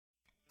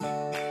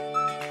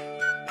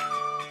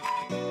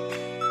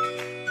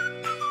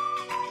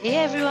Hey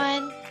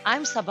everyone,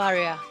 I'm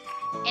Sabaria.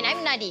 And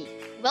I'm Nadi.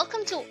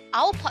 Welcome to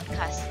our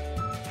podcast.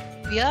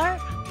 We are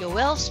your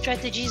Wealth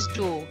Strategies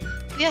Duo.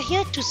 We are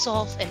here to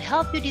solve and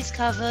help you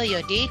discover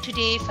your day to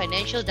day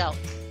financial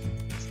doubts.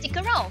 Stick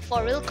around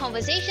for real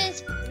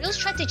conversations, real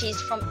strategies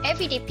from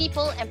everyday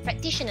people and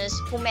practitioners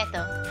who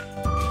matter.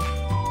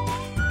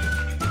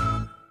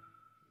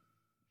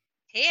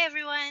 Hey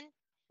everyone,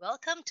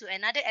 welcome to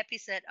another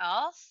episode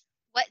of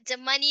What the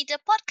Money, the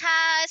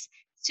podcast.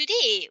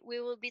 Today,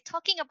 we will be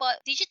talking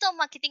about digital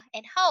marketing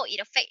and how it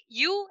affects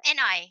you and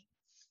I.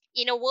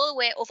 In a world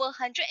where over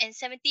 170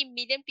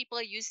 million people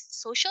use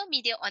social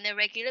media on a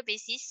regular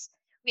basis,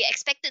 we are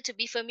expected to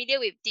be familiar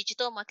with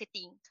digital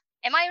marketing.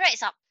 Am I right,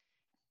 Sab?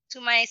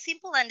 To my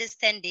simple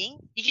understanding,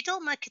 digital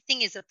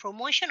marketing is a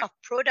promotion of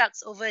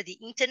products over the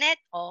internet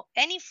or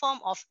any form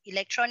of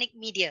electronic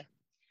media.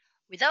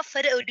 Without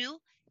further ado,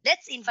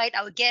 let's invite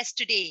our guest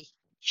today.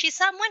 She's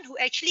someone who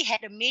actually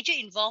had a major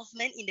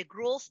involvement in the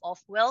growth of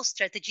Wealth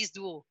Strategies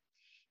Duo.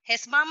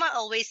 As Mama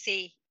always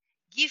say,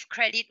 give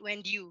credit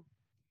when due.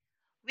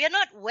 We are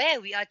not where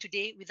we are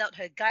today without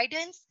her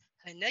guidance,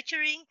 her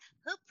nurturing,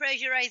 her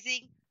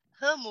pressurizing,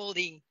 her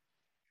molding.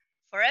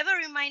 Forever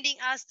reminding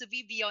us to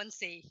be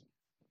Beyonce.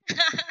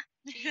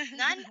 She is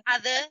none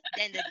other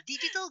than the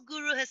digital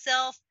guru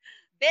herself,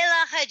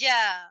 Bella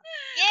Haja.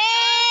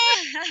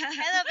 Yay!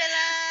 Hello,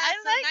 Bella. I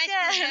So like nice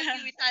that. to have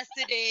you with us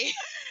today.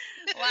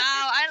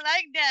 Wow, I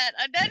like that.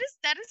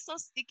 That is so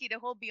sticky, the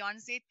whole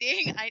Beyonce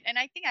thing.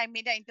 I think I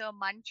made that into a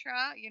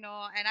mantra,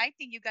 and I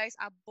think you guys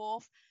are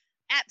both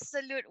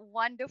absolute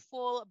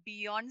wonderful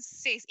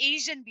Beyonces,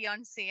 Asian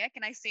Beyonce.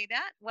 Can I say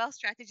that? Well,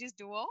 strategist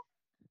duo.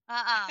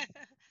 Uh-uh.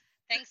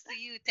 Thanks to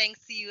you.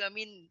 Thanks to you. I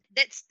mean,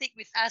 that stick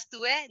with us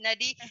too,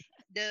 Nadi?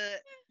 The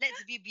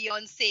let's be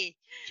Beyonce.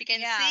 She can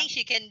Yeah. sing,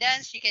 she can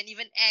dance, she can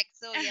even act.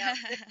 So yeah.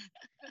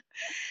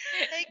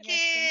 Yes, thank you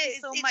Okay.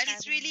 so It's much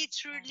it's for having really me.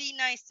 Yeah. truly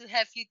nice to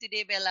have you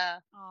today,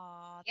 Bella.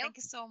 Oh, Yep. thank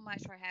you so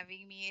much for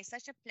having me. It's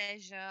such a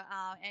pleasure.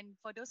 And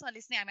for those who are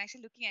listening, I'm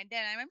actually looking at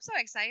them. I'm so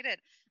excited.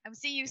 I'm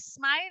seeing you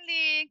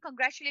smiling.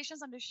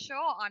 Congratulations on the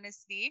show,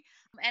 honestly.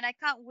 And I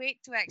can't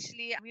wait to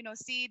actually,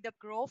 see the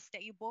growth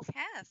that you both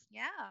have.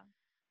 Yeah.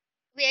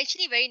 We're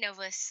actually very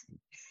nervous.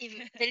 If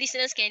the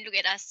listeners can look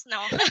at us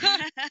now.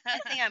 I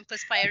think I'm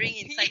perspiring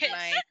inside Yes.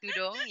 my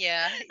tudong.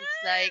 Yeah. It's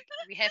like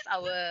we have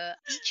our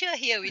teacher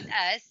here with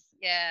us.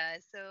 Yeah.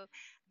 So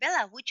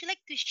Bella, would you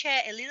like to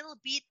share a little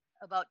bit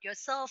about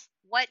yourself,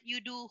 what you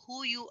do,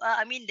 who you are?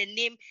 I mean the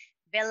name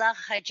Bella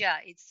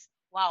Haja. It's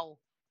wow.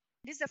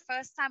 This is the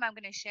first time I'm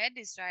going to share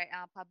this, right,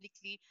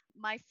 publicly.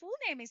 My full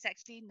name is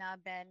actually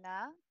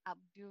Nabella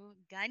Abdul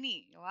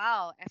Ghani.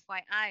 Wow,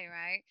 FYI,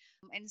 right?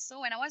 And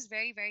so when I was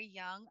very, very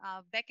young,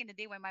 back in the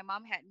day when my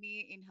mom had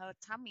me in her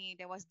tummy,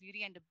 there was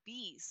Beauty and the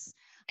Beast.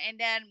 And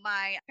then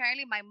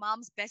apparently my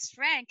mom's best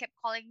friend kept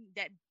calling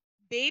that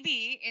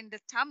baby in the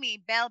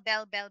tummy Bell,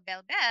 Bell, Bell,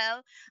 Bell,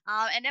 Bell.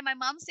 And then my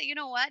mom said, you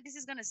know what, this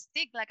is going to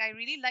stick. Like, I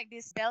really like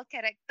this Bell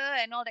character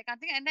and all that kind of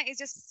thing. And then it's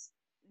just,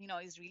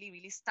 it's really,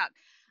 really stuck.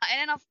 And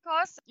then, of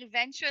course,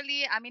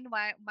 eventually, I mean,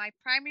 my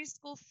primary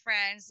school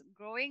friends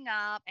growing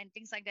up and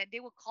things like that, they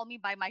will call me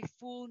by my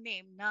full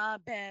name,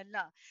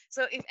 Nabella.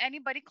 So if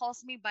anybody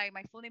calls me by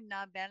my full name,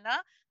 Nabella,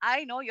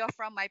 I know you're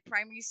from my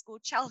primary school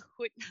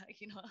childhood,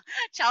 you know,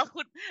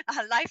 childhood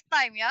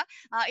lifetime. Yeah.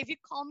 If you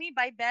call me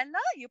by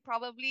Bella, you're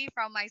probably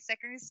from my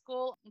secondary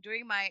school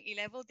during my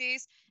A-level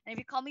days. And if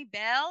you call me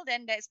Belle,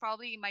 then that's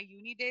probably in my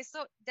uni days.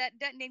 So that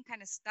name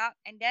kind of stuck.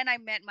 And then I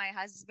met my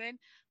husband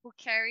who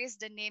carries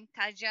the name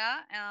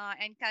Kaja,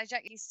 and Kaja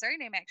is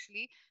surname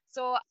actually.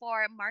 So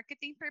for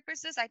marketing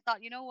purposes, I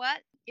thought, you know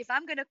what? If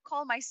I'm gonna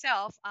call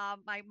myself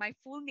my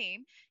full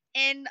name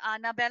and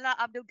Nabella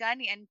Abdul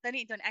Ghani and turn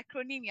it into an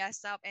acronym,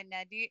 Yasab and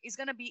Nadi, it's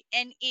gonna be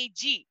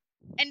NAG.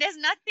 And there's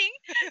nothing,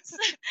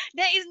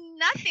 there is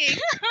nothing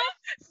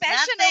Nothing,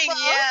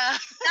 fashionable, yeah.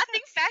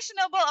 nothing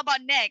fashionable about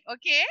neck.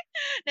 Okay,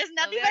 there's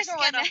Well, nothing we are fashionable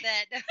scared about of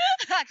neck.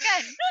 that.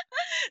 Kan?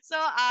 So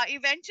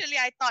eventually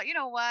I thought, you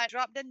know what,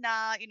 drop the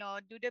na,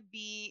 do the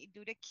B,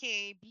 do the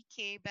K,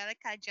 BK,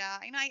 Belakaja.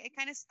 I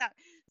kind of stuck.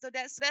 So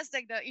that's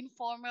like the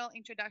informal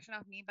introduction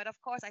of me. But of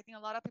course, I think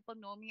a lot of people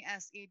know me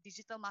as a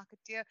digital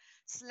marketer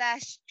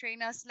slash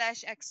trainer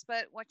slash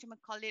expert, what you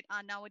might call it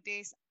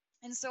nowadays.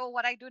 And so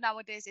what I do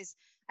nowadays is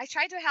I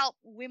try to help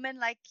women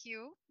like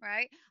you,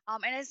 right?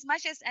 And as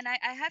much as, and I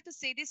have to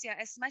say this, yeah,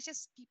 as much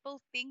as people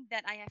think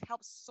that I have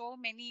helped so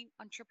many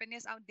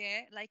entrepreneurs out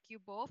there like you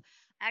both,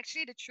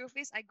 actually the truth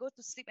is I go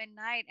to sleep at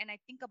night and I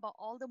think about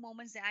all the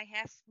moments that I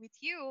have with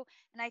you,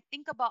 and I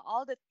think about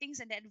all the things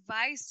and the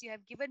advice you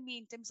have given me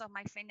in terms of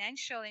my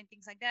financial and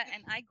things like that,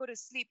 and I go to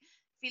sleep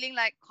feeling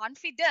like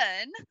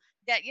confident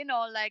that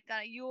like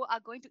you are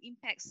going to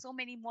impact so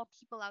many more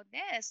people out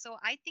there. So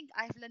I think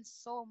I've learned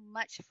so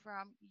much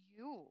from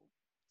you.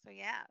 So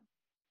yeah.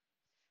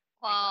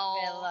 My God, Wow.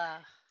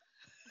 Bella.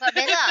 But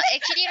Bella,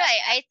 actually,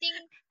 right, I think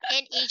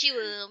NAG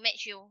will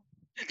match you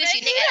because you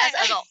Really, nag at us a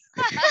right? lot.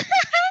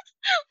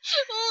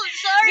 Oh,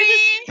 This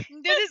is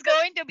sorry. this is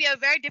going to be a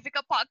very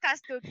difficult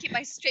podcast to keep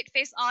my straight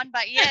face on,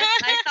 but yes,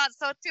 I thought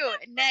so too.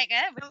 Neg,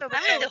 betul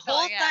I mean, betul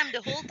betul, yeah.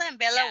 the whole time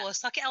Bella Yeah. was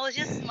talking, I was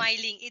just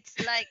smiling. It's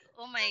like,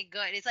 oh my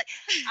God. It's like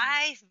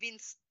I've been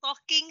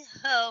stalking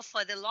her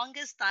for the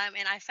longest time,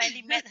 and I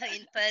finally met her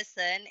in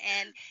person.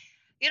 And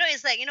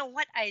it's like,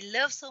 what I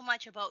love so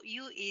much about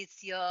you is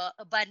your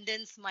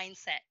abundance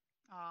mindset.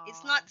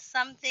 It's Oh, not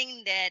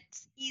something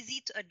that's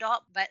easy to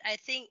adopt, but I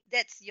think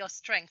that's your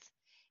strength.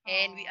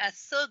 And we oh. are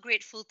so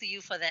grateful to you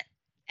for that.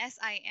 And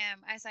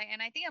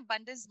I think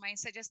abundance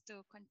mindset, just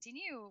to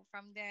continue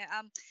from there.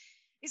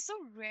 It's so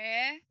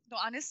rare, no,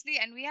 honestly,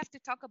 and we have to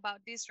talk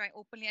about this right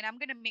openly. And I'm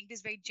gonna make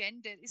this very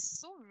gendered. It's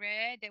so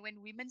rare that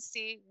when women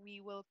say we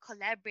will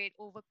collaborate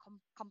over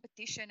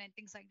competition and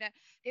things like that,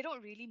 they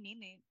don't really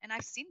mean it. And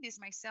I've seen this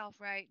myself,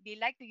 right? They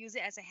like to use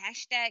it as a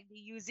hashtag.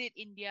 They use it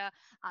in their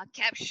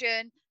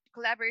caption,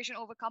 collaboration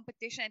over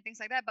competition and things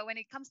like that. But when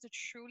it comes to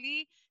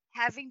truly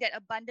having that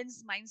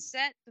abundance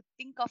mindset to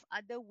think of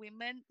other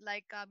women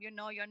like you're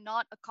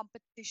not a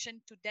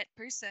competition to that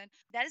person,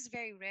 that is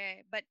very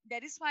rare. But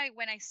that is why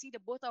when I see the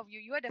both of you,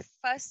 you are the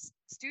first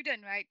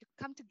student, right, to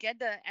come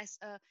together as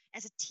a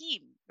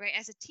team, right,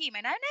 as a team.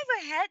 And I've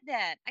never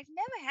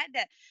had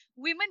that.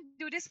 Women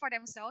do this for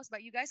themselves,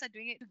 but you guys are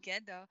doing it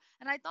together.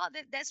 And I thought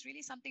that that's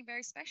really something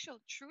very special.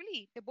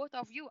 Truly, the both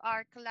of you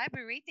are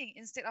collaborating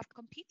instead of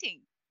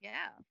competing.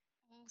 Yeah.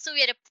 So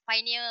we are the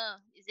pioneer,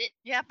 is it?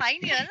 Yeah,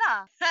 pioneer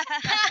lah.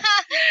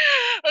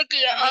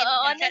 Okay,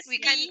 I mean, we can't we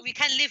can't honestly, we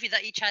can't live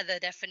without each other,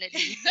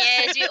 definitely.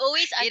 yes, we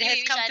always It argue has with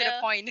each come to the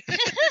other. point.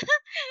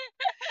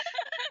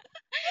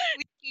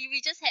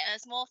 We just had a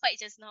small fight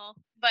just now,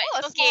 but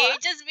Oh, small. okay,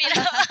 just made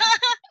up.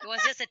 It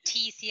was just a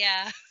tease,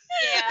 yeah.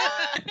 Yeah.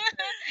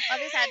 Oh,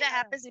 that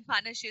happens in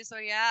partnership, so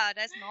yeah,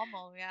 that's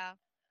normal. Yeah.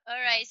 All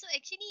Yeah. right. So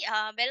actually,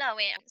 Bella,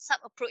 when Sub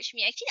approached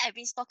me, actually I've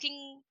been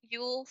stalking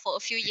you for a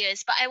few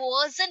years, but I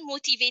wasn't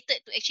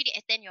motivated to actually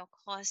attend your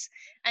course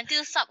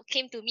until Sub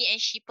came to me and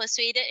she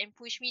persuaded and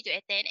pushed me to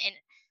attend. And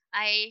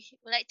I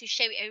would like to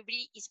share with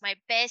everybody, it's my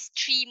best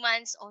 3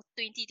 months of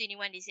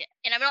 2021 this year,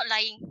 and I'm not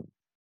lying.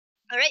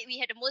 All right, we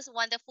had the most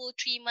wonderful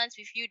 3 months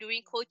with you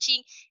during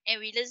coaching, and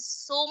we learned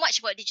so much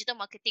about digital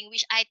marketing,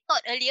 which I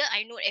thought earlier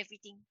I know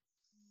everything.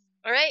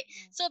 All right.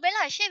 Mm. So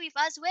Bella, share with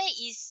us, where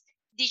is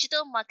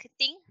digital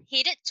marketing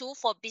headed to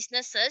for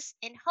businesses,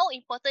 and how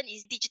important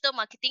is digital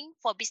marketing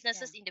for Yeah.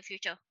 businesses in the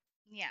future?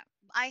 Yeah.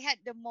 I had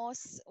the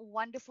most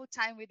wonderful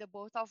time with the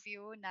both of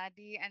you,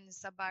 Nadi and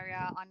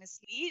Sabara.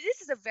 Honestly,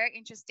 this is a very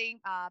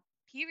interesting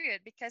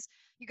period because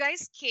you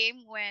guys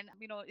came when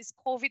it's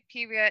COVID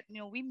period.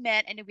 We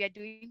met and we are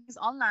doing things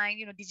online,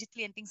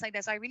 digitally and things like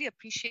that. So I really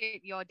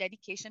appreciate your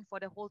dedication for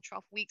the whole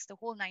 12 weeks, the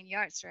whole 9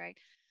 yards, right?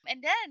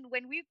 And then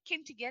when we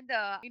came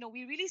together,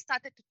 we really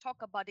started to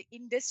talk about the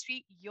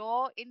industry,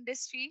 your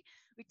industry.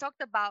 We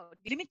talked about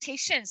the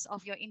limitations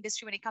of your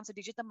industry when it comes to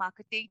digital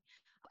marketing.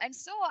 And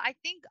so I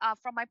think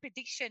from my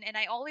prediction, and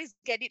I always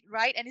get it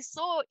right, and it's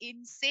so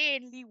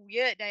insanely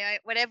weird that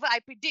whatever I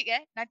predict,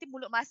 nanti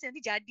mulut masa nanti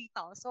jadi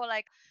tau. So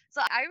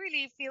I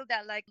really feel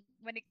that like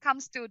when it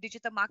comes to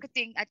digital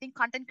marketing, I think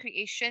content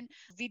creation,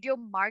 video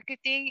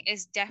marketing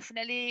is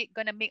definitely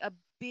gonna make a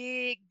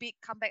big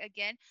comeback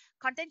again.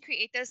 Content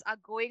creators are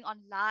going on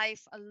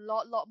live a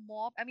lot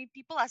more. I mean,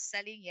 people are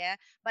selling, yeah,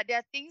 but there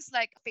are things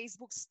like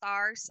Facebook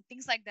stars,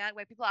 things like that,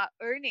 where people are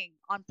earning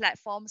on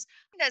platforms.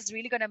 That's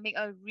really going to make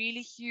a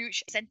really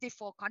huge incentive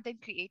for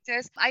content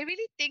creators. I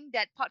really think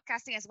that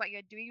podcasting is what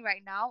you're doing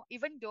right now,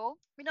 even though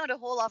we know the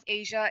whole of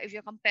Asia, if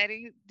you're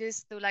comparing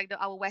this to like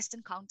our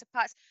Western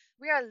counterparts,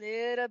 we are a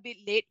little bit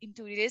late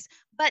into this,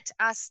 but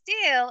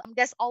still,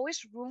 there's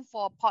always room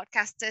for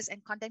podcasters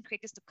and content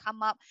creators to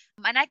come up,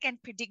 and I can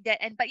predict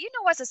that. And but you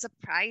know what's a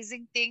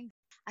surprising thing?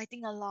 I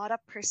think a lot of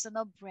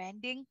personal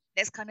branding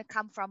that's gonna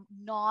come from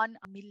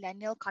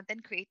non-millennial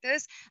content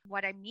creators.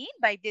 What I mean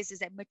by this is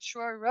that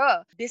mature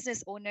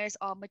business owners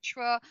or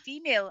mature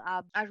female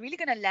are really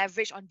gonna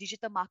leverage on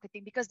digital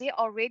marketing because they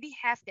already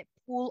have that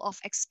pool of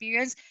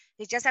experience.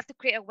 They just have to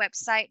create a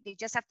website. They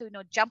just have to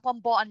jump on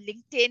board on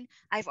LinkedIn.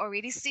 I've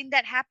already seen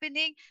that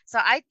happening. So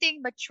I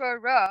think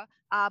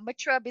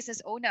mature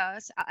business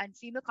owners and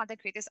female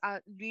content creators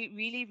are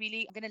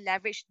really going to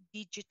leverage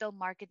digital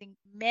marketing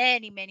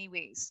many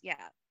ways.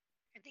 Yeah.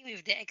 I think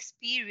with the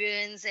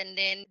experience and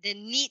then the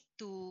need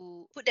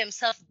to put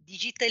themselves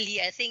digitally,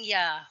 I think,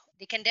 yeah,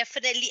 they can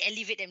definitely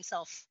elevate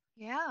themselves.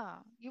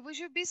 Yeah,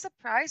 should be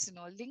surprised.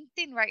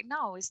 LinkedIn right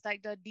now is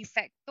like the de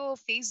facto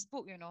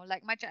Facebook.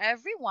 Like much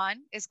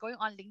everyone is going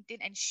on LinkedIn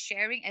and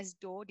sharing as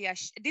though they are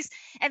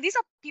and these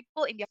are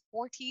people in their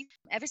 40s.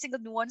 Every single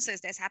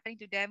nuances that's happening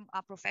to them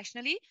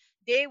professionally,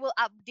 they will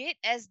update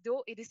as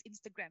though it is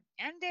Instagram,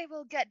 and they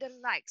will get the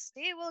likes,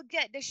 they will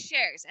get the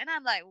shares, and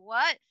I'm like,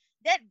 what?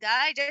 That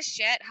guy just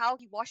shared how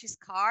he washed his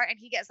car, and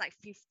he gets like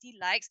 50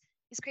 likes.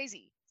 It's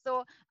crazy.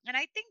 So, and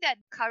I think that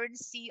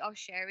currency of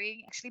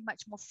sharing actually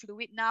much more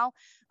fluid now.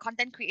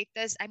 Content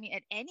creators, I mean,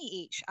 at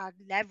any age, are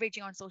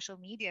leveraging on social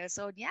media.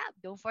 So yeah,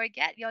 don't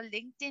forget your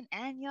LinkedIn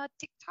and your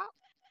TikTok.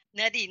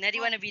 Nadi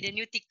Oh, want to be the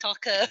new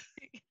TikToker.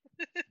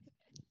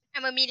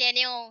 I'm a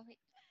millennial.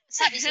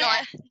 Some is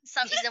not. Yeah.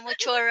 Some is the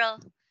mature.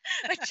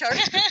 Mature.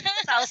 So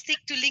I'll stick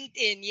to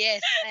LinkedIn,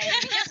 yes.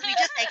 And we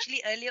just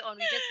actually earlier on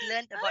we just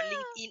learned about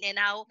LinkedIn and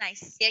how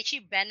Nice. they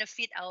actually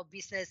benefit our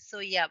business. So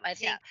yeah, I Yeah.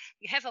 think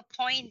you have a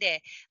point there.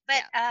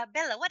 But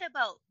Bella, what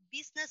about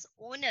business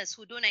owners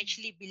who don't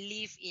actually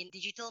believe in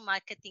digital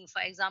marketing?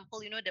 For example,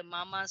 the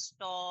mama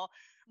store,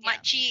 Yeah.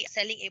 Machi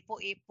selling Epo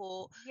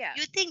Epo. Yeah.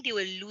 You think they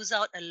will lose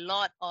out a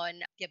lot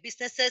on their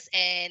businesses,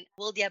 and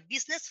will their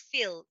business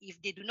fail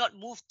if they do not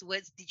move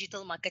towards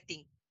digital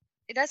marketing?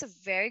 That's a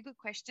very good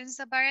question,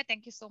 Sabara.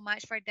 Thank you so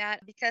much for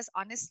that. Because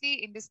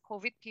honestly, in this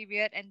COVID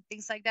period and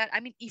things like that, I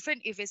mean,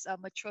 even if it's a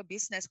mature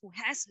business who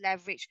has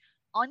leverage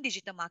on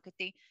digital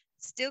marketing,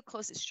 still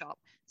close its shop.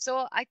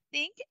 So I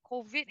think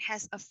COVID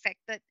has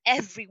affected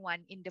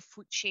everyone in the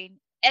food chain,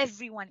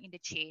 everyone in the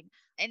chain.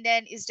 And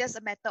then it's just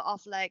a matter of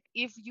like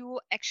if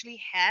you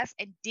actually have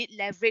and did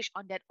leverage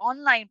on that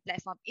online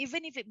platform,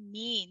 even if it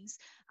means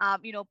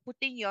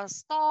putting your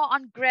store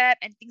on Grab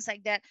and things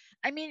like that.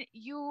 I mean,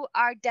 you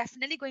are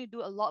definitely going to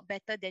do a lot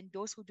better than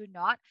those who do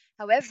not.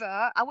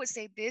 However, I would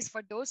say this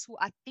for those who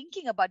are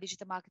thinking about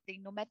digital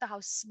marketing, no matter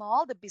how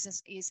small the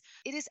business is,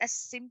 it is as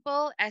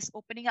simple as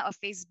opening up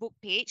a Facebook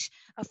page,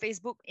 a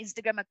Facebook,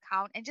 Instagram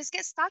account, and just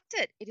get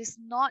started. It is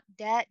not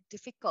that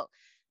difficult.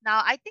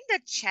 Now, I think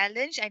the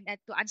challenge, and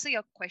to answer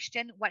your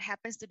question, what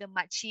happens to the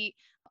machi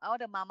or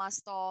the mama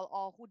stall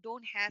or who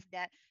don't have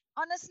that?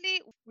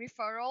 Honestly,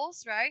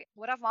 referrals, right?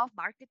 Word of mouth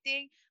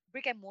marketing,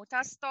 brick and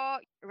mortar store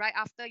right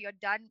after you're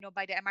done,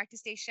 by the MRT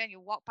station, you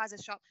walk past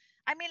the shop.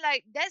 I mean,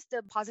 like, that's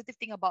the positive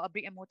thing about a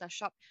brick and mortar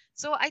shop.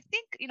 So I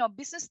think,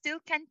 business still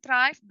can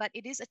thrive, but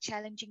it is a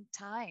challenging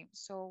time.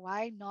 So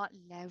why not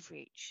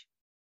leverage?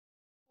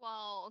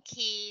 Wow,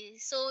 okay.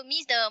 So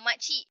means the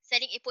makcik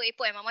selling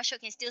epok-epok and mama shop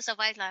can still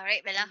survive lah,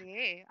 right, Bella?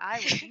 Boleh. I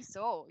would think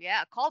so.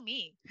 Yeah, call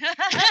me.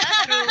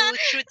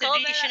 Through Call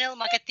Bella. traditional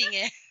marketing,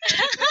 eh?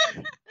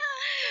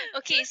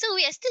 Okay, so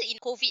we are still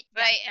in COVID, Yeah.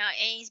 right?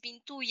 And it's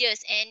been 2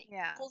 years, and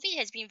Yeah. COVID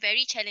has been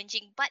very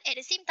challenging. But at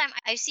the same time,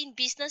 I've seen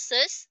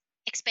businesses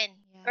expand.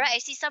 Yeah. Right, I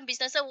see some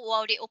businesses,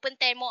 wow, they open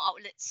 10 more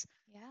outlets.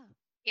 Yeah.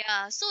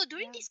 Yeah. So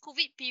during Yeah. this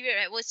COVID period,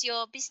 right, was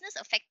your business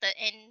affected,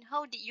 and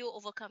how did you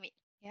overcome it?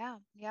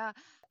 Yeah, yeah.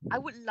 I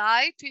would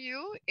lie to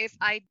you if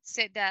I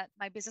said that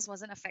my business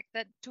wasn't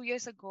affected 2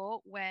 years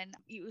ago when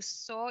it was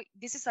so.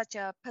 This is such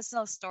a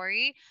personal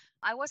story.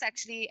 I was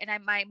actually, and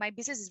my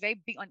business is very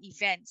big on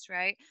events,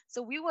 right?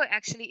 So we were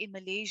actually in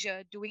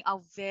Malaysia doing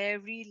our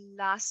very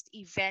last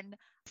event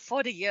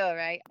for the year,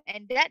 right?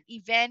 And that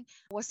event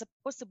was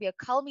supposed to be a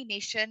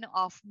culmination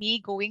of me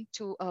going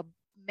to a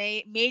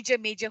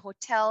major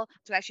hotel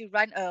to actually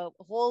run a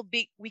whole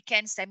big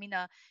weekend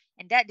seminar,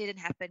 and that didn't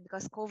happen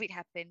because COVID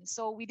happened.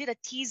 So we did a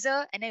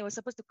teaser and then it was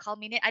supposed to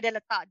culminate. Ada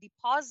letak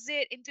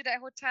deposit into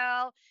that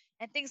hotel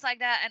and things like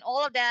that. And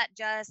all of that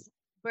just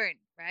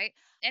burned, right?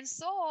 And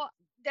so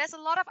there's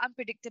a lot of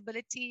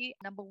unpredictability.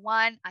 Number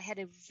one, I had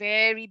a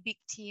very big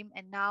team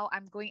and now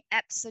I'm going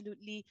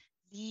absolutely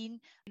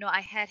lean. I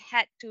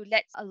had to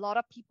let a lot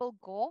of people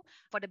go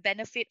for the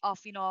benefit of,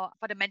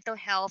 for the mental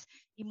health,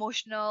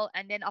 emotional,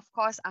 and then of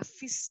course,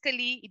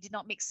 fiscally, it did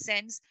not make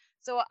sense.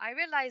 So I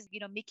realized,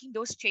 making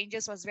those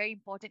changes was very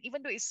important,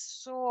 even though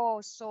it's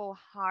so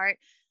hard.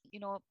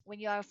 When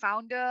you're a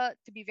founder,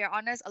 to be very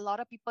honest, a lot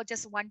of people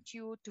just want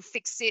you to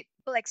fix it.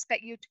 People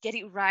expect you to get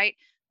it right.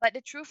 But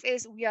the truth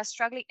is, we are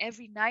struggling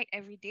every night,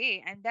 every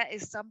day. And that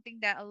is something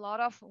that a lot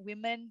of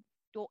women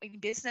in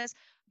business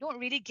don't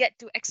really get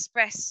to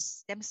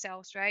express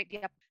themselves, right?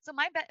 Yeah. So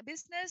my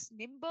business,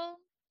 Nimble,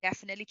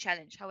 definitely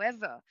challenged.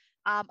 However,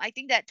 I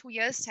think that 2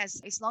 years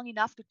is long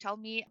enough to tell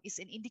me is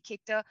an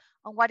indicator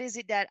on what is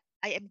it that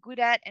I am good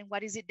at and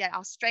what is it that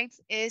our strength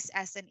is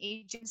as an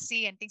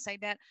agency and things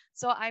like that.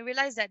 So I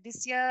realized that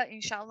this year,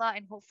 inshallah,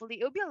 and hopefully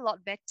it'll be a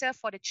lot better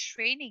for the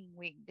training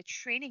wing, the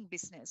training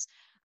business.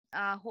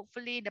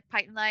 Hopefully in the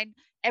pipeline,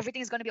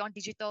 everything is going to be on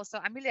digital. So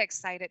I'm really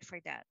excited for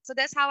that. So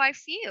that's how I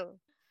feel.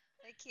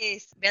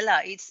 Okay,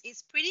 Bella,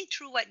 it's pretty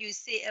true what you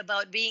say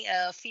about being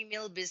a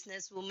female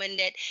businesswoman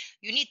that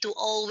you need to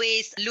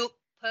always look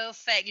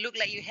perfect, look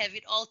like you have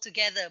it all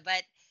together.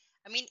 But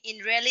I mean, in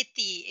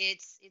reality,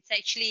 it's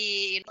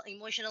actually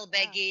emotional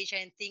Yeah. baggage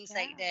and things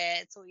like Yeah.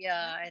 that. So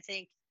yeah, Yeah. I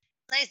think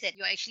it's nice that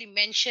you're actually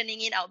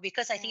mentioning it out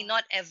because I think Yeah.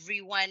 not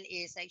everyone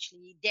is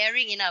actually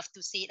daring enough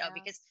to say it out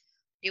Yeah. because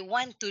they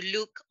want to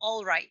look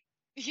all right.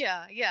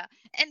 Yeah, yeah.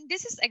 And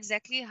this is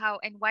exactly how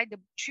and why the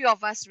three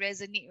of us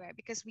resonate, right?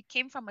 Because we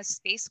came from a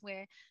space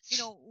where,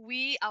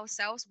 we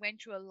ourselves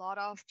went through a lot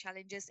of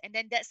challenges. And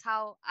then that's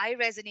how I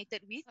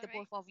resonated with the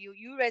both Correct. of you.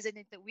 You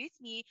resonated with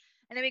me.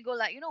 And then we go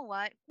like, you know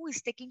what? Who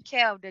is taking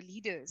care of the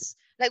leaders?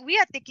 Like we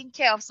are taking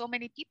care of so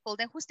many people,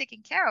 then who's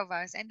taking care of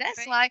us? And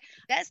that's Correct. why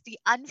that's the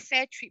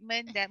unfair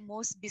treatment that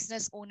most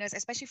business owners,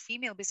 especially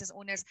female business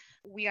owners,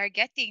 we are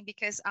getting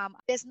because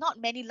there's not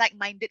many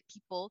like-minded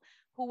people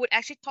who would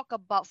actually talk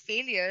about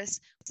failures.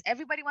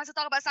 Everybody wants to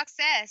talk about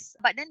success,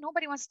 but then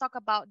nobody wants to talk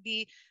about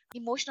the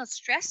emotional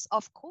stress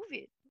of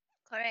COVID.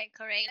 Correct,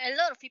 correct. A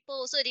lot of people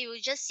also, they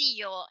will just see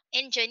your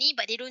end journey,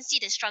 but they don't see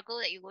the struggle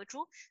that you go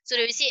through. So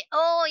they will say,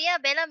 oh yeah,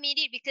 Bella made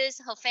it because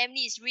her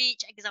family is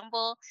rich,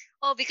 example,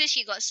 or because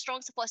she got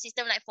strong support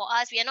system. Like for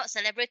us, we are not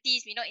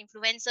celebrities, we're not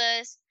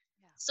influencers.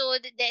 Yeah. So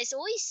there's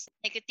always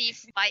negative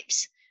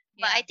vibes.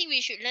 But I Yeah. think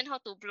we should learn how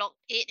to block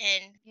it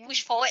and Yeah.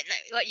 push forward,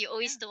 like what you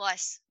always Yeah. do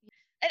us.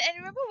 And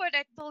remember what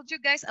I told you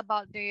guys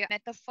about the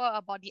metaphor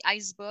about the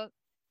iceberg?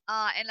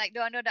 And like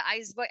the under the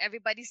iceberg,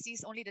 everybody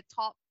sees only the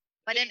top,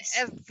 but then Yes.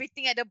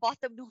 everything at the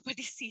bottom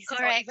nobody sees it or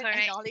Correct, even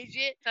correct. acknowledge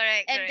it.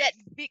 Correct, And that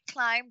correct. big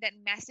climb, that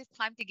massive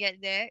climb to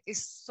get there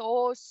is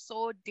so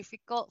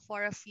difficult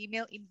for a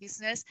female in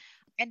business.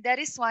 And that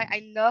is why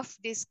I love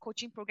this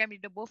coaching program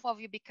with the both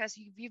of you, because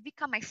you've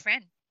become my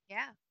friend.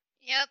 Yeah.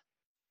 Yep.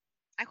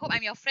 I hope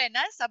I'm your friend,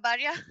 huh,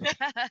 Sabaria?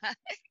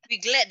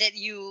 We're glad that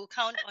you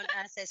count on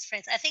us as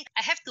friends. I think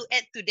I have to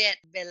add to that,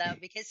 Bella,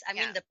 because I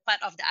mean, Yeah. the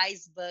part of the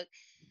iceberg.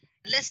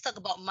 Let's talk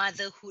about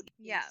motherhood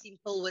in Yeah.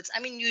 simple words. I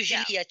mean,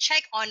 usually Yeah. a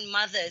check on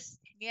mothers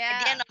at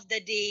the Yeah. end of the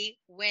day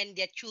when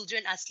their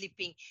children are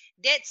sleeping.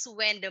 That's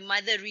when the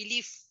mother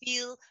really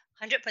feel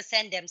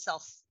 100%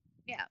 themselves.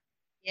 Yeah.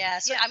 Yeah,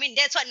 so Yeah. I mean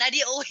that's what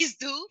Nadia always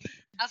do.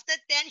 After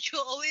 10, she'll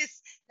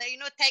always like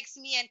text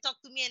me and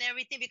talk to me and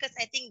everything, because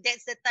I think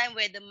that's the time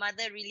where the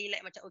mother really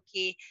like macam,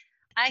 okay,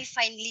 I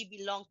finally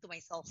belong to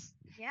myself.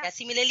 Yeah. Yeah,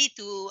 similarly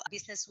to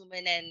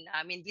businesswomen and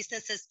I mean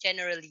businesses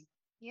generally.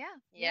 Yeah,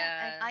 yeah,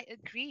 and Yeah. I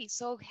agree.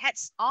 So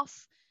hats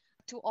off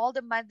to all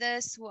the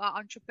mothers who are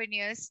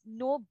entrepreneurs.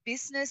 No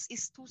business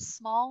is too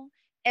small.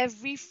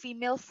 Every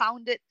female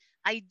founded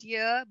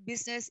idea,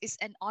 business is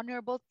an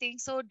honorable thing.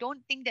 So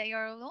don't think that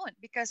you're alone,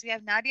 because we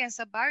have Nadia and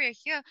Sabaria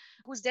here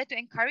who's there to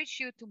encourage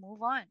you to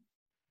move on.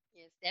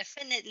 Yes, Yeah.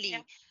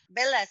 definitely.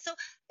 Bella, so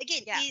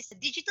again, Yeah. is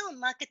digital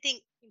marketing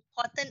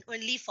important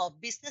only for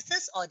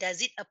businesses or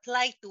does it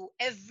apply to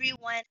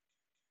everyone?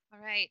 All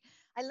right.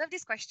 I love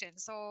this question.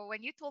 So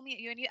when you told me,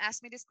 when you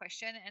asked me this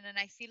question, and then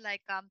I feel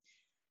like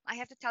I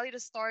have to tell you the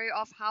story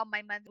of how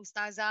my mother,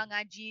 Ustazah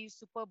Ngaji,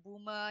 super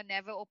boomer,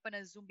 never opened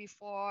a Zoom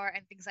before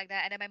and things like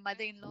that. And then my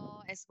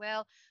mother-in-law as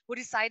well, who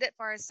decided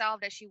for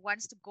herself that she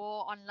wants to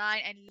go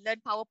online and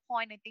learn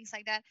PowerPoint and things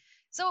like that.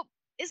 So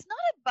it's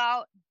not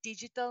about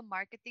digital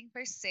marketing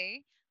per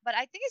se, but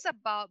I think it's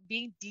about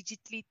being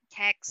digitally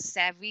tech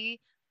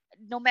savvy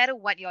no matter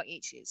what your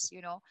age is,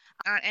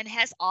 and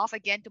hats off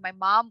again to my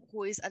mom,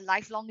 who is a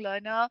lifelong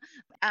learner.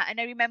 And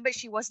I remember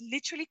she was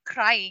literally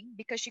crying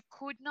because she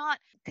could not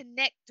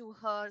connect to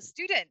her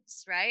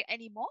students right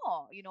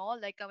anymore,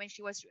 like when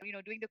she was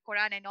doing the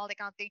Quran and all that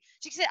kind of thing.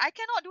 She said, I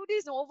cannot do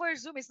this over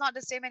Zoom, it's not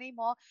the same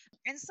anymore.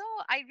 And so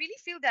I really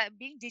feel that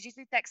being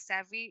digitally tech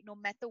savvy, no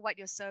matter what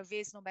your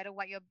service, no matter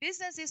what your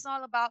business is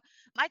all about,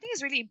 I think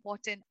is really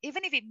important,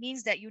 even if it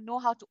means that you know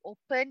how to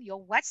open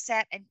your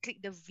WhatsApp and click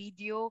the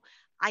video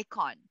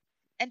icon.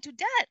 And to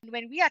that,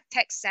 when we are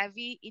tech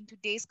savvy in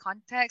today's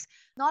context,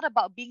 not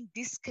about being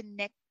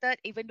disconnected,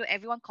 even though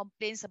everyone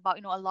complains about,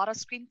 a lot of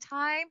screen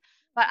time,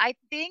 but I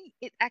think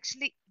it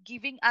actually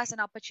giving us an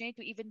opportunity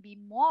to even be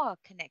more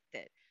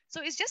connected.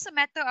 So it's just a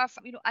matter of,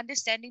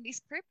 understanding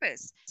this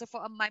purpose. So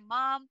for my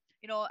mom,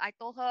 I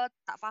told her,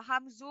 tak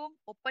faham Zoom,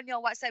 open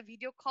your WhatsApp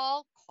video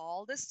call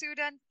the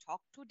student, talk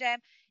to them,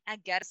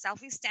 and get a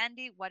selfie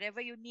standee, whatever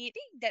you need. I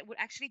think that would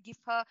actually give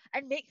her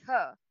and make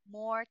her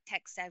more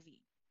tech savvy.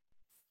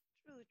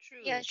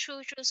 True, Yeah,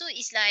 true. true, true. So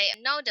it's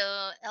like now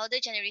the elder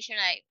generation,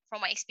 like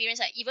from my experience,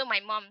 like even my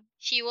mom,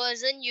 she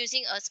wasn't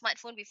using a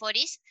smartphone before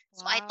this.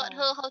 So I taught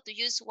Wow. her how to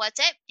use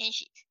WhatsApp, and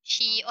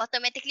she Wow.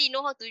 automatically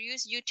know how to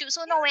use YouTube.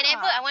 So now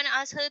whenever Yeah. I want to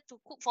ask her to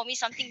cook for me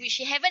something which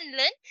she haven't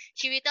learned,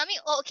 she will tell me,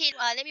 oh okay,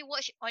 let me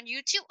watch on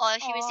YouTube, or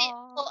she will say,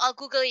 oh Oh, I'll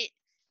Google it.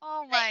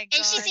 oh Like, my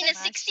and she's gosh. in the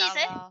 60s,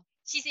 eh? Mashallah.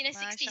 She's in the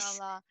 60s.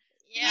 Mashallah.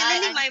 Yeah.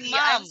 Similarly, Yeah, my auntie,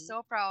 I'm mom.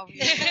 so proud of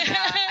you.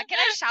 Yeah. Can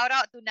I shout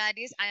out to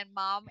Nadi's and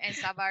mom and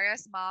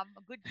Savaria's mom?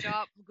 Good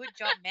job,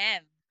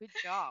 ma'am. Good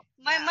job.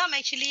 My Yeah. mom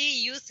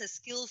actually used a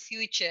skill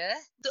future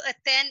to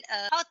attend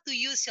a how to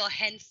use your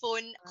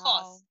handphone Wow.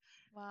 course.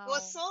 It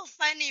was Wow. so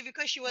funny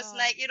because she was Wow.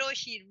 like,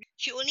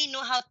 she only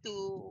know how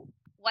to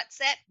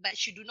WhatsApp, but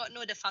she do not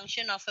know the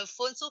function of her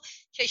phone. So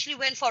she actually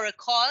went for a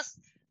course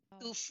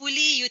to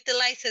fully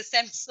utilize her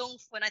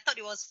Samsung phone. I thought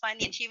it was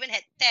funny, and she even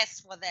had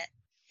tests for that.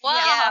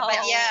 Yeah. Yeah, but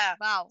Wow. Yeah. yeah,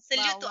 Wow.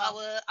 salute Wow. to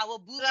Wow. our To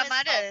the boomers of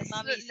mothers,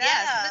 mummies.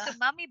 yeah, salute Yeah. to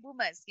mommy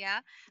boomers, yeah.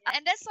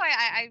 And that's why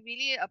I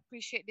really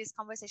appreciate this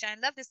conversation. I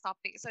love this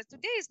topic. So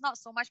today is not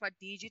so much about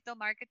digital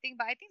marketing,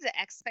 but I think the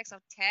aspects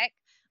of tech,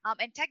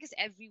 and tech is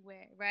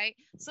everywhere, right?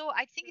 So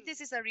I think this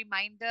is a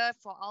reminder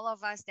for all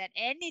of us that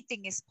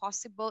anything is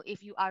possible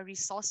if you are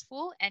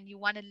resourceful and you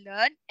want to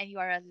learn and you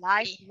are a Agree.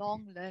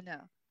 lifelong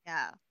learner.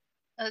 Yeah.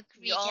 You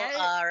Agree. all Can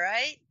I are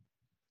right.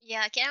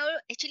 Yeah, can I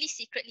actually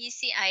secretly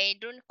say I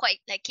don't quite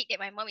like it that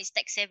my mom is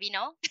tech savvy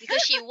now,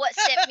 because she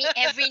WhatsApp me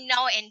every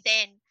now and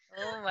then.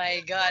 Oh my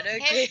God.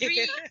 Okay.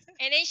 Every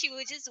and then she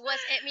will just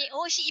WhatsApp me.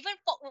 Oh, she even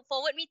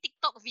forward me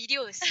TikTok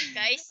videos,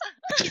 guys.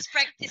 She's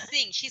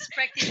practicing. She's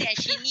practicing, and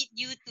she need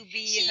you to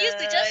be She used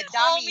to her just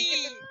call dummy.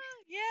 me.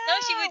 Now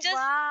she will Yeah.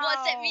 just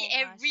WhatsApp me Wow.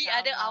 every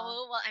other Mashallah.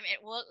 hour while I'm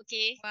at work.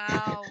 Okay.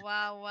 Wow.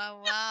 Wow. Wow.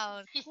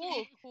 Wow.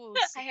 Cool.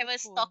 Cool. I have Super a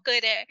cool. stalker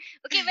there.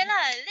 Okay, Bella,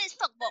 let's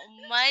talk about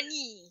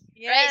money.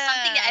 Right?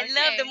 Something that Yeah. I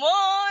love the Okay.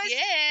 most.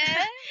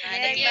 Yeah. Yeah.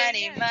 Money, Okay. Yeah.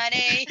 money, Yeah.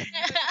 money.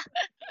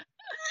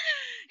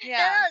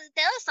 tell Yeah. us,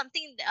 tell us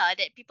something that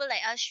people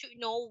like us should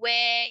know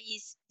where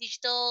is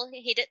digital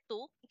headed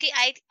to. Okay,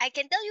 I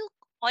can tell you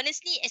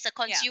honestly as a Yeah.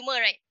 consumer,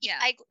 right? If Yeah.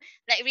 like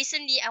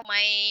recently,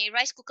 my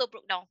rice cooker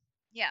broke down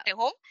Yeah. at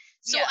home,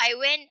 so Yeah. I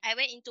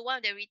went into one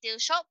of the retail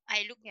shop.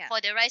 I looked Yeah.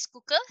 for the rice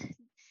cooker,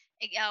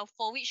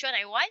 for which one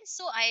I want.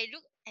 So I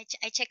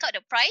check out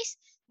the price.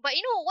 But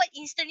you know what?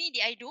 Instantly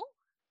did I do?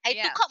 I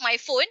took Yeah. out my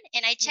phone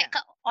and I Yeah. check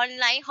out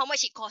online how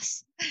much it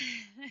costs,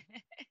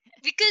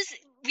 because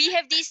we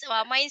have this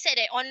mindset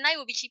that online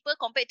will be cheaper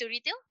compared to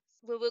retail.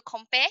 We will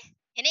compare,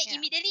 and then Yeah.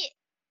 immediately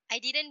I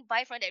didn't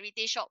buy from that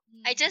retail shop.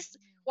 I Mm, just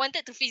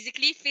wanted to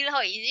physically feel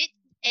how is it,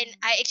 and mm,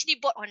 I actually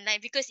bought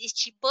online because it's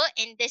cheaper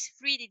and there's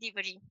free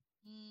delivery.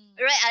 mm,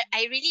 Right,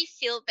 I really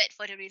feel bad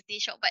for the retail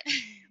shop, but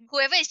mm.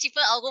 whoever is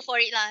cheaper, I'll go for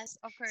it lah.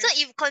 Of So course.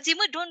 if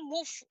consumer don't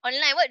move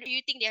online, what do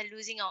you think they are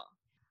losing out?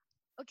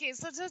 Okay,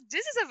 so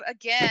this is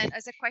again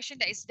as a question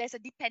that is there's a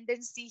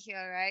dependency here,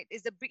 right?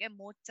 Is the brick and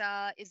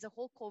mortar, is the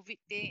whole COVID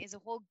thing, is the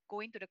whole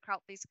going to the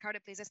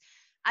crowded places.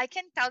 I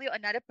can tell you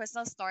another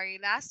personal story.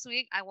 Last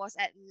week I was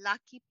at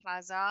Lucky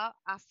Plaza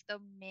after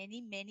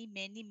many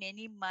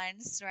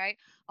months, right,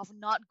 of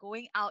not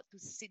going out to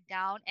sit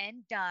down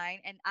and dine,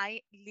 and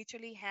I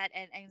literally had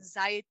an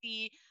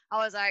anxiety. I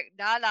was like,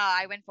 Dala,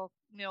 I went for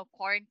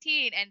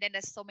quarantine, and then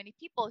there's so many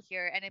people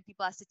here, and then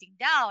people are sitting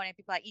down and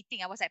people are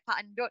eating. I was at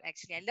Pak Andot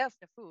actually. I love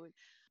the food.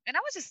 And I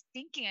was just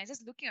thinking, I was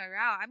just looking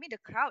around. I mean, the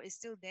crowd is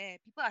still there.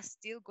 People are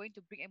still going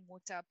to brick and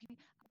mortar.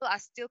 People are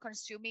still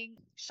consuming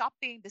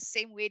shopping the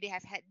same way they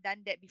have had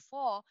done that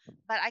before.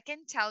 But I can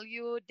tell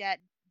you that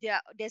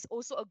there's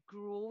also a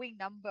growing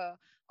number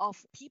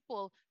of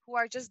people who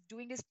are just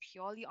doing this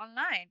purely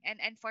online.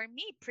 And for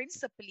me,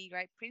 principally,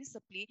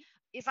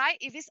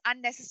 if it's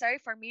unnecessary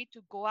for me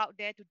to go out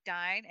there to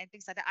dine and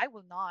things like that, I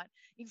will not.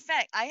 In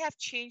fact, I have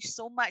changed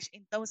so much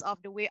in terms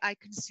of the way I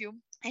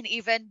consume and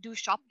even do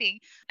shopping.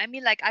 I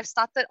mean, like I've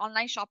started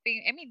online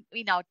shopping. I mean,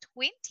 in our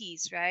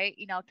 20s, right?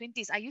 In our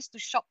 20s, I used to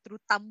shop through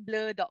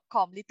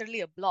tumblr.com,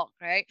 literally a blog,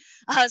 right?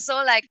 So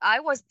like I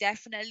was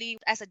definitely,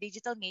 as a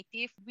digital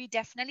native, we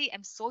definitely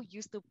am so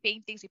used to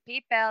paying things with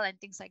PayPal and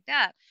things like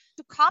that.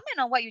 To comment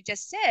on what you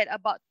just said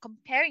about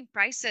comparing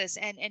prices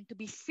and to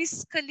be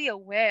fiscally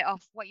aware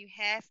of what you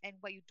have and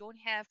what you don't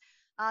have,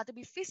 to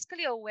be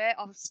fiscally aware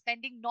of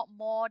spending not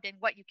more than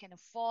what you can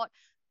afford,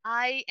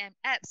 I am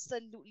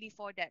absolutely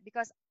for that,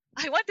 because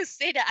I want to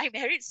say that I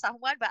married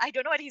someone, but I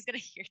don't know whether he's gonna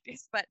hear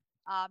this. But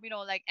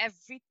like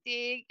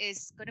everything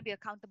is gonna be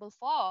accountable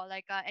for,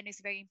 like, and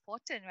it's very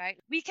important, right?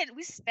 We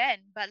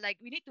spend, but like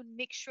we need to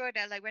make sure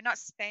that like we're not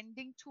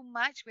spending too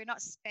much. We're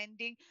not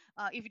spending.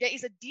 If there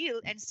is a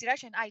deal, and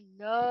Siraj and I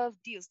love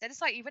deals. That is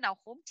why even our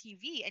home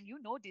TV, and you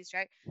know this,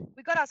 right?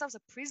 We got ourselves a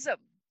Prism,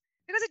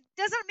 because it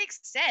doesn't make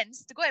sense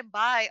to go and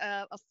buy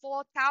a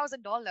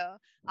 $4,000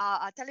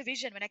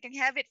 television when I can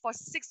have it for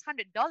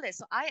 $600.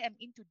 So I am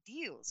into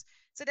deals.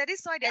 So that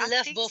is why there I are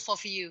love things. both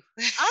of you.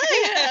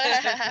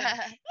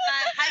 Ah,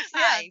 High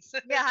yeah,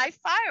 five. yeah, high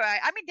five, right?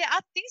 I mean, there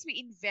are things we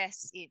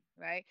invest in,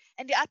 right?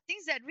 And there are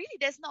things that really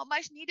there's not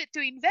much needed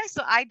to invest.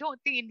 So I don't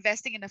think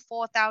investing in a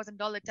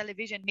 $4,000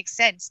 television makes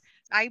sense.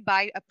 I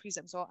buy a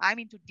Prism, so I'm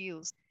into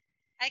deals.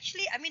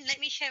 Actually, I mean, let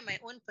me share my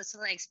own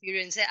personal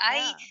experience. Yeah.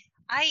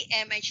 I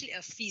am actually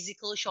a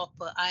physical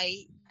shopper.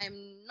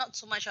 I'm not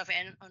so much of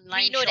an We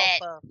online know that.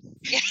 shopper.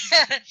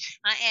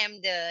 I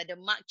am the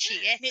mark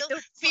chick. Need to So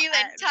feel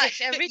and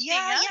touch everything, yeah,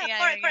 huh? yeah, Yeah, yeah,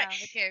 correct, yeah.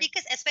 correct. Okay.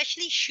 Because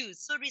especially shoes.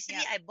 So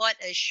recently Yeah. I bought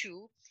a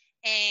shoe,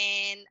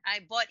 and I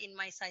bought in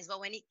my size, but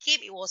when it came,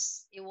 it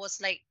was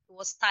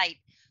tight.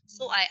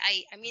 So Mm,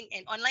 I mean,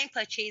 in online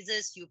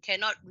purchases you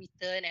cannot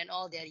return and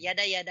all that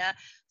yada yada.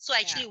 So I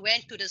yeah. actually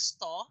went to the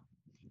store,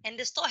 and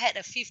the store had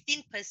a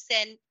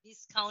 15%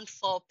 discount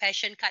for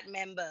passion card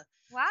member.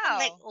 So I'm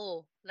like, Wow.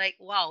 oh, like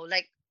wow,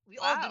 like we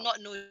all do Wow.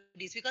 not know this,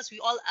 because we all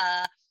are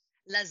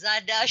Lazada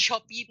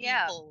Shopee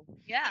Yeah. people.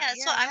 Yeah. Yeah, so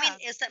Yeah. I mean,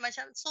 Yeah. it's like much.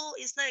 So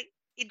it's like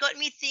it got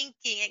me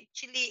thinking.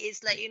 Actually,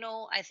 it's like,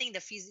 I think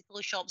the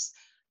physical shops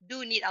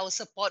do need our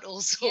support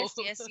also.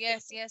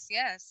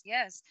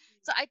 Yes.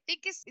 So I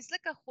think it's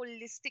like a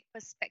holistic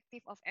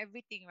perspective of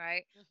everything,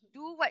 right?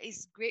 Do what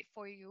is great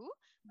for you,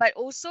 but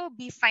also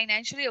be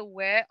financially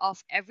aware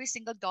of every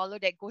single dollar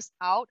that goes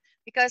out.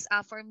 Because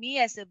for me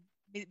as a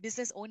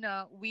business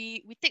owner,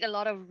 we take a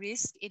lot of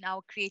risk in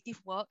our creative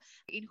work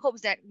in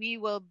hopes that we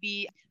will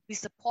be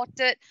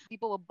supported,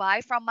 people will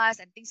buy from us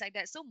and things like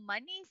that. So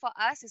money for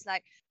us is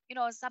like,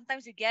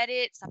 sometimes you get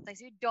it, sometimes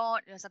you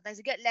don't, sometimes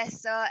you get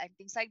lesser and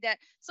things like that.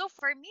 So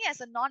for me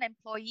as a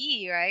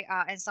non-employee, right,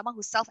 and someone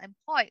who's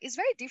self-employed, it's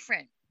very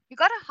different. You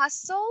gotta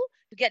hustle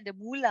to get the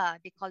moolah,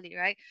 they call it,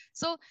 right?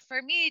 So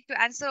for me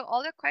to answer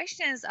all your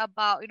questions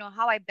about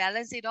how I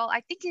balance it all,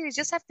 I think you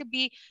just have to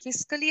be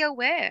fiscally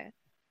aware.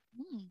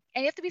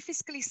 And you have to be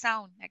fiscally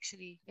sound,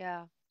 actually.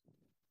 Yeah.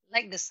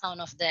 like the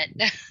sound of that.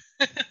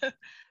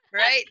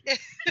 Right?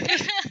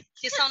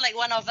 You sound like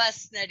one of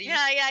us, Nadine. Yeah.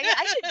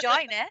 I should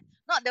join, eh?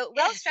 Not the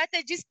wealth Yes.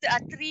 strategist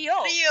trio.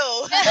 Trio.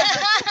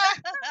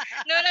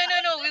 No.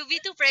 We'll be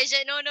too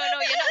pressured. No. You're not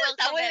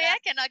Tak welcome, boleh, Bella. eh?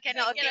 Cannot.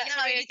 You're Okay,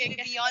 not ready to be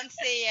okay.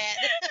 Beyonce yet.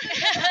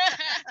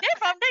 Then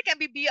from there can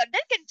be beyond.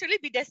 Then can truly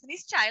be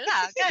Destiny's Child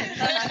lah, kan?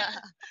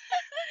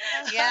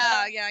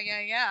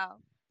 Yeah.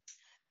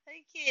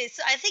 Okay,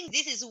 so I think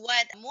this is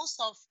what most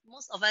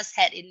of us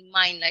had in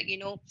mind. Like,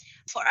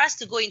 for us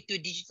to go into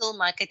digital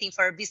marketing,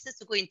 for a business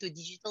to go into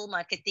digital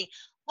marketing,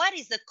 what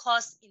is the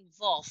cost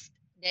involved?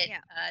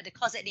 Yeah. The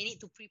cost that they need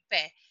to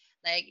prepare.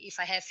 Like, if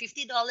I have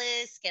 $50,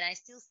 can I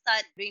still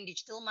start doing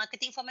digital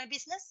marketing for my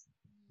business?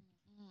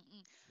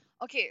 Mm.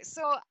 Okay,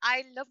 so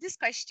I love this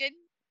question,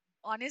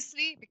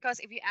 honestly, because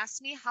if you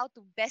ask me how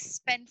to best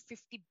spend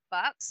 $50,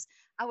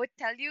 I would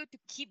tell you to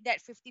keep that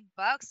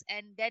 $50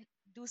 and then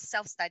do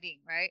self-studying,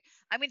 right?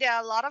 I mean, there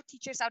are a lot of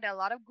teachers out there, a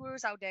lot of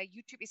gurus out there.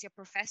 YouTube is your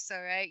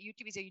professor, right?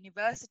 YouTube is your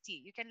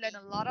university. You can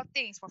learn a lot of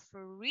things for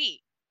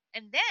free.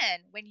 And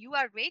then when you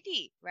are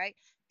ready, right,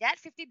 that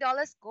 $50,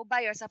 go buy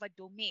yourself a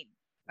domain,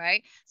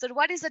 right? So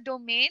what is a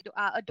domain?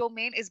 A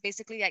domain is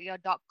basically like your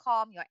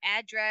 .com, your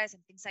address,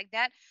 and things like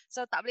that.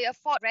 So tak boleh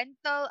afford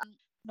rental,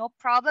 no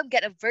problem.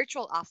 Get a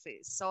virtual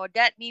office. So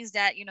that means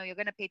that you're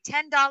gonna pay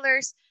 $10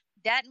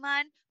 that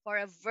month for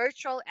a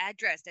virtual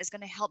address that's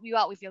gonna help you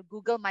out with your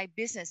Google My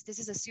Business. This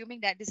is assuming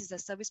that this is a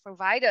service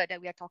provider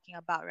that we are talking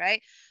about,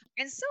 right?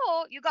 And so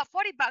you got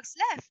 $40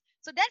 left.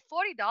 So that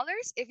 $40,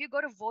 if you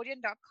go to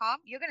Vodian.com,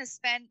 you're gonna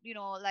spend,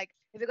 like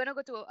if you're gonna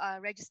go to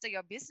register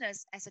your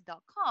business as a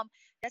 .com,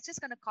 that's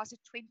just gonna cost you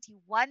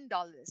 $21.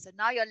 So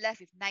now you're left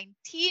with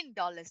 $19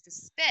 to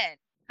spend.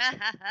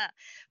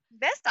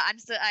 Best the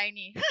answer I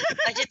ni.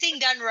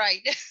 Budgeting done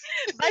right.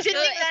 Budgeting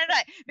plan,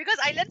 right? Because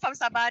I learned from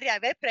Sabari, I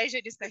very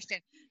pressured this question.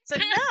 So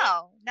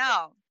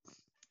now,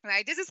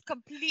 right? This is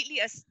completely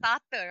a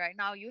starter right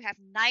now. You have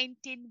 $19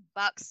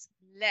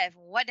 left.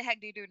 What the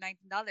heck do you do with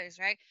 $19,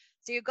 right?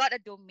 So you got a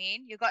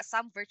domain, you got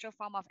some virtual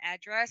form of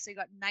address, so you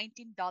got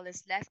 $19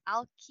 left.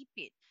 I'll keep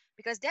it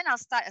because then I'll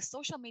start a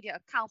social media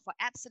account for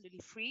absolutely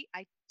free.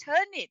 I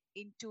turn it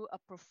into a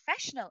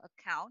professional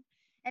account.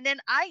 And then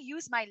I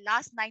use my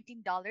last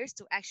 $19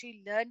 to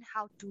actually learn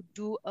how to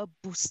do a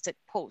boosted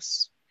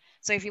post.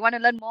 So if you want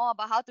to learn more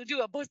about how to do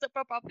a boosted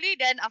post properly,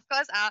 then of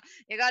course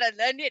you gotta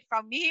learn it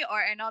from me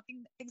or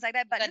things like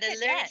that. But Gotta look at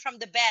learn that. it from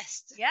the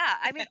best. Yeah,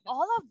 I mean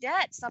all of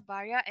that,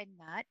 Sabaria and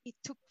Nat, it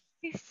took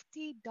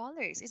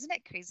 $50. Isn't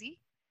that crazy?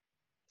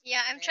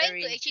 Yeah, I'm trying to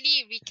Very.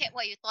 actually recap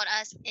what you taught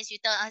us as you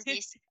tell us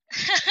this.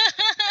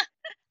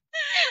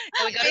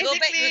 So we gotta go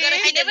back. We gotta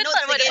Basically- take I never the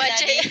thought notes about the again,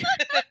 budget.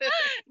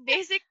 Nadine.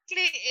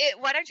 Basically,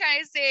 what I'm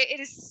trying to say, it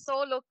is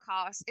so low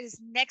cost. It is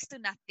next to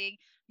nothing.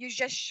 You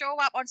just show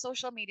up on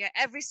social media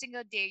every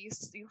single day.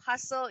 You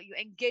hustle, you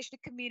engage the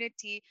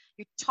community,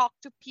 you talk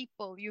to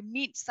people, you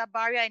meet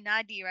Sabaria and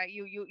Nadi, right?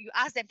 You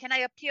ask them, can I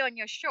appear on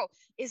your show?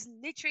 It's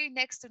literally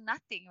next to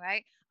nothing,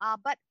 right?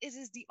 But it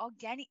is the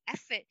organic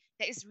effort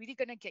that is really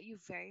gonna get you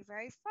very,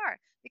 very far.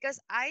 Because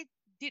I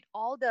did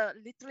all the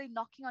literally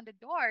knocking on the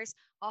doors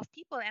of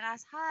people and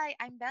ask, hi,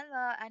 I'm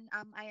Bella and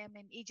I am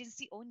an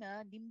agency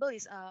owner. Nimble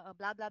is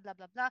blah blah blah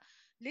blah blah.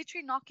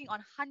 Literally knocking on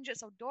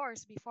hundreds of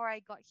doors before I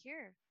got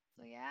here.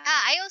 So yeah,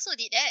 I also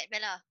did that,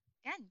 Bella.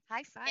 again,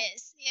 high five.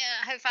 Yes,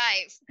 yeah, high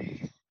five.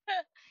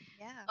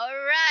 Yeah, All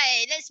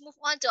right, let's move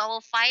on to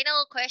our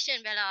final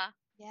question, Bella.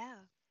 yeah.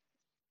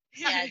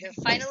 Yeah, the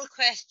final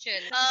question.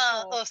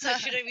 So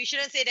we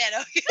shouldn't say that.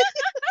 Okay.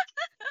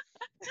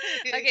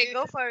 Okay,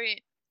 go for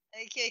it.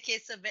 Okay.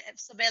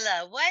 So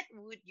Bella, what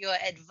would your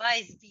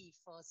advice be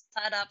for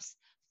startups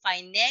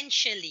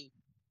financially?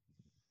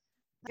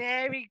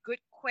 Very good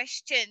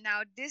question.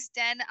 Now, this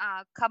then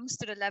comes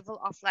to the level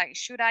of like,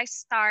 should I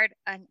start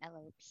an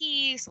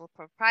LLP, sole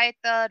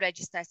proprietor,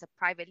 register as a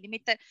private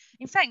limited?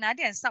 In fact,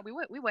 Nadia and Sab,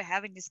 we were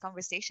having this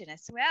conversation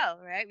as well,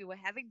 right? We were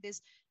having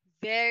this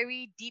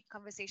very deep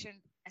conversation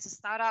as a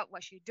startup.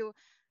 What should you do?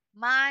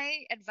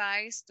 My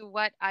advice to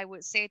what I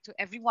would say to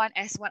everyone,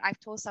 as what I've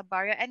told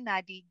Sabaria and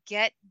Nadi,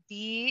 get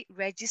the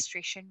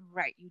registration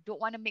right. You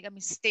don't want to make a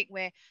mistake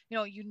where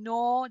you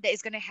know that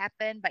it's going to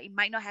happen, but it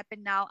might not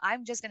happen now.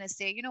 I'm just going to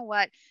say, you know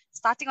what,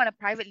 starting on a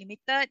private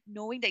limited,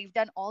 knowing that you've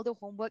done all the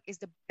homework is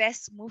the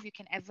best move you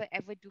can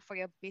ever do for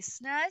your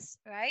business,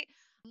 right?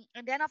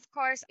 And then of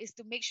course is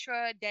to make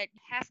sure that you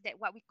have that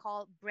what we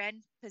call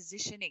brand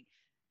positioning.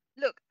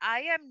 Look,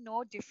 I am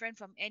no different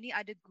from any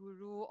other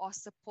guru or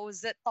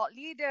supposed thought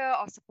leader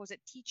or supposed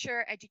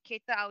teacher,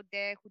 educator out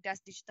there who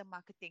does digital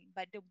marketing.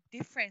 But the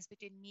difference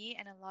between me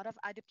and a lot of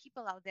other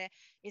people out there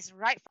is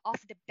right off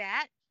the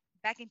bat,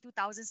 back in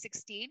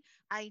 2016,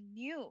 I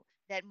knew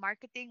that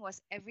marketing was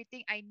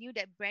everything. I knew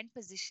that brand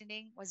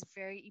positioning was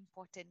very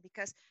important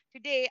because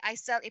today I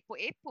sell Epo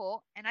Epo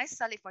and I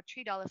sell it for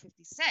 $3.50.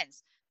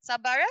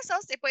 Sabaria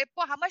sells Epo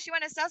Epo. How much you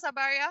want to sell,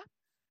 Sabaria?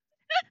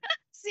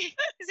 See,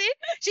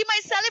 she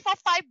might sell it for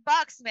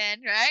 $5,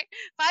 man, right?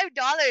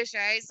 $5,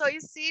 right? So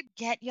you see,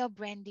 get your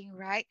branding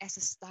right as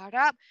a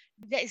startup.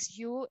 That is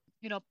you,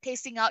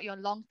 pacing out your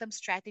long-term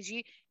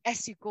strategy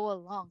as you go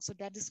along. So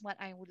that is what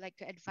I would like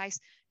to advise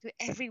to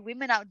every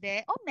woman out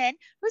there or man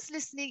who's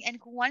listening and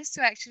who wants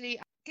to actually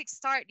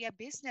kickstart their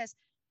business.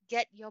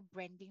 Get your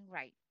branding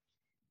right.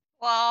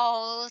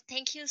 Wow,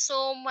 thank you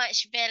so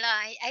much, Bella.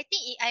 I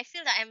think I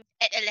feel that I'm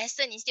at a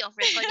lesson instead of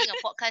recording a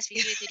podcast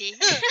with you today.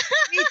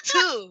 Me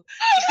too.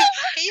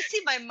 Can you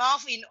see my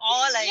mouth in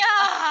awe? Like,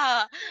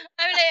 Yeah.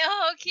 I'm like,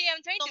 oh, okay, I'm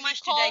trying so to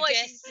much to recall what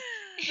digest.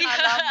 she's. Yeah.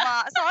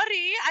 Alamak.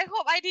 Sorry. I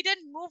hope I didn't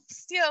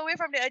steer away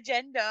from the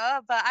agenda,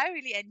 but I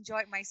really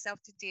enjoyed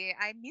myself today.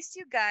 I miss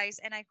you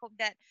guys, and I hope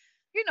that,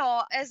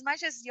 as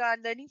much as you're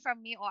learning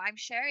from me or I'm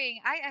sharing,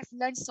 I have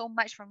learned so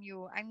much from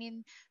you. I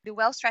mean, the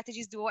Wealth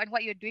Strategies Duo and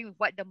what you're doing with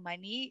What the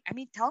Money. I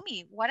mean, tell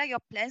me, what are your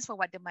plans for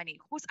What the Money?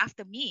 Who's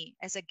after me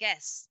as a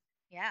guest?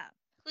 Yeah.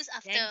 Who's Jeng,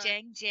 after?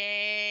 jeng,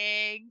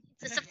 jeng.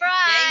 It's a Jeng A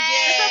surprise.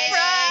 jeng.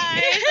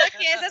 surprise.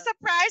 Okay, it's a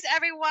surprise,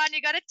 everyone.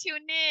 You got to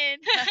tune in.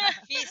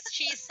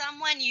 She's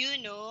someone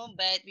you know,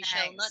 but we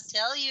shall not Nice.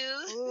 tell you.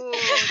 Ooh,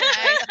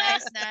 nice,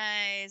 nice,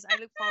 nice. I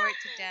look forward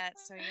to that.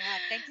 So yeah,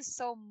 thank you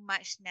so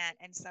much, Nat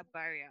and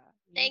Sabaria.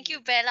 Thank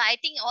you, Really. Bella. I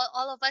think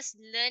all of us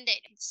learned that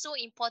it's so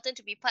important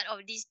to be part of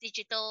this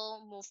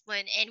digital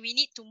movement and we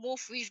need to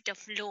move with the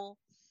flow,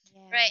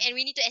 right? Yeah. And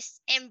we need to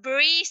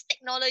embrace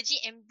technology,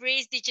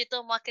 embrace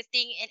digital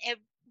marketing, and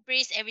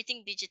embrace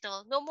everything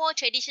digital. No more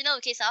traditional,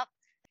 okay, Sab?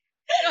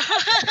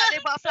 Tak boleh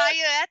buat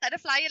flyer Tak ada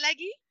flyer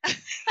lagi.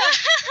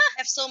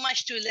 Have so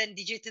much to learn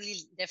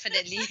digitally,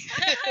 definitely.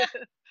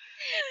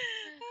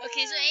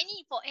 Okay, so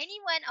for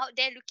anyone out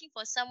there looking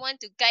for someone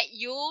to guide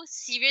you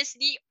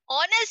seriously,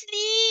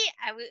 honestly,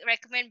 I would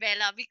recommend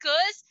Bella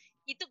because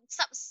it took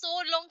so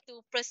long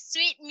to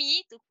persuade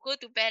me to go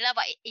to Bella,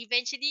 but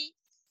eventually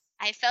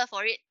I fell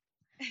for it.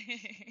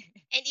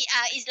 And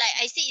it's like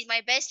I say, it's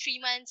my best 3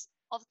 months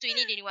of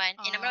 2021,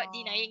 and I'm not Oh,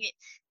 denying it.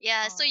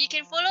 Yeah, so you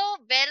can oh. follow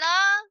Bella.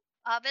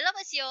 Bella,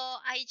 what's your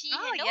IG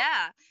Oh handle?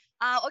 yeah.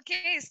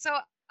 Okay. So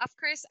of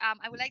course,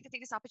 I would like to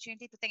take this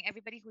opportunity to thank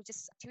everybody who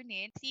just tuned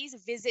in. Please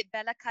visit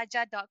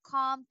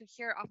bellakaja.com to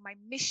hear of my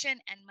mission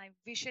and my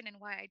vision and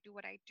why I do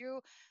what I do.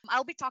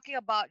 I'll be talking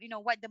about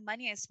what the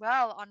money as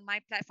well on my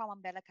platform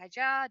on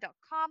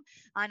bellakaja.com,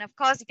 and of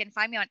course you can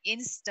find me on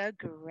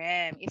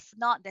Instagram. If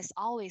not, there's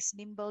always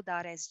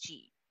nimble.sg.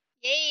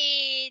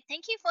 Yay!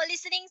 Thank you for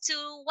listening to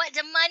What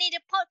the Money,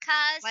 the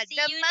podcast. What See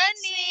the you next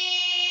money?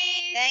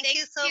 week. Thank Thank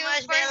you so you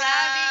much, for Bella.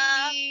 having